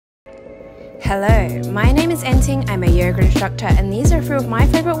Hello, my name is Enting, I'm a yoga instructor, and these are a few of my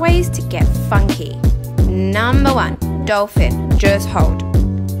favorite ways to get funky. Number 1, dolphin, just hold.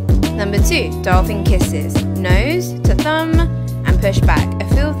 Number 2, dolphin kisses, nose to thumb and push back. A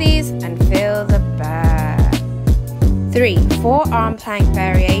few of these and feel the back. 3, forearm plank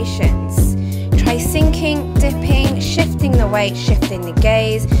variations. Try sinking, dipping, shifting the weight, shifting the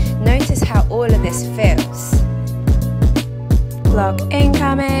gaze. Notice how all of this feels. Block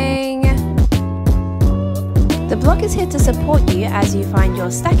incoming. The block is here to support you as you find your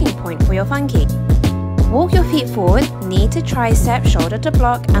stacking point for your funky. Walk your feet forward, knee to tricep, shoulder to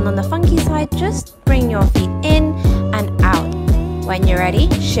block, and on the funky side, just bring your feet in and out. When you're ready,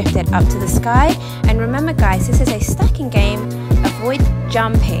 shift it up to the sky. And remember guys, this is a stacking game. Avoid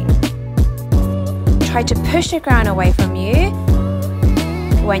jumping. Try to push the ground away from you.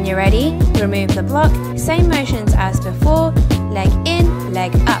 When you're ready, remove the block. Same motions as before, leg in,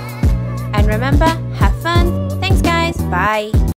 leg up. And remember, have fun. Thanks guys, bye.